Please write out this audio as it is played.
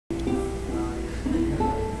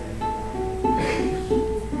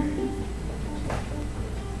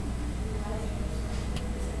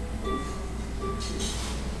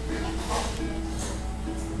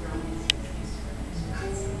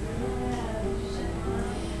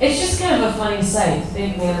It's just kind of a funny sight,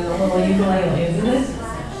 big man and a little ukulele, isn't it?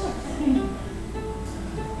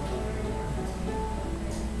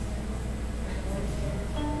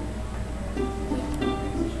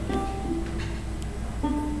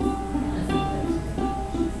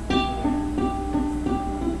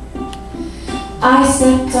 I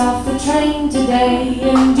stepped off the train today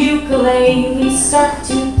and ukulele start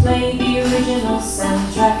to play the original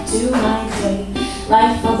soundtrack to my day.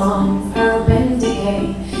 Life among herb and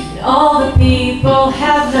decay, and all the people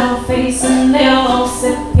have no face, and they'll all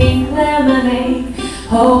sip pink lemonade,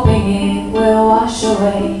 hoping it will wash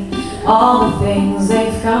away all the things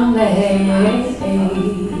they've come to hate.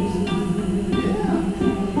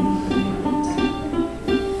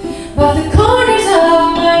 But the corners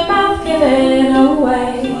of my mouth give it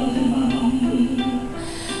away.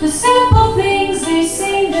 The simple things they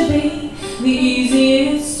seem to be the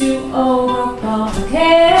easiest to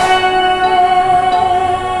overcomplicate.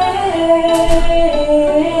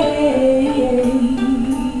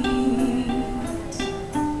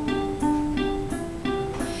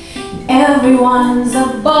 Everyone's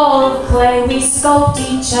a ball of clay. We sculpt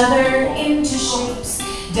each other into shapes,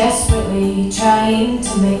 desperately trying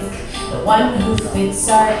to make the one who fits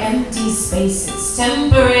our empty space. It's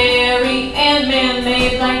temporary and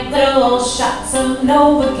man-made, like little shots of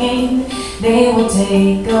Novocaine. They will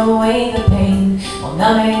take away the pain while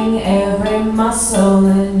numbing every muscle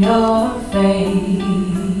in your face.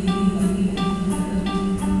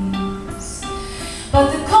 But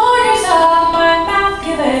the corners of my mouth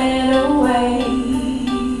give it away.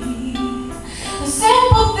 The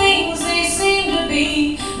simple things they seem to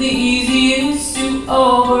be the easiest to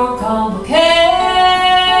overcomplicate.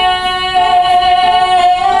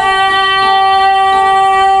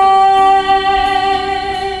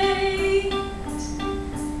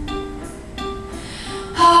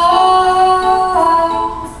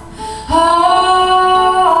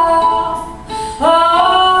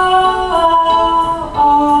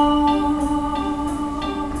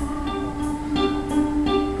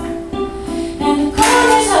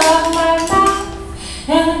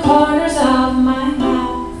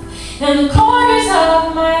 And the corners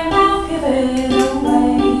of my mouth give it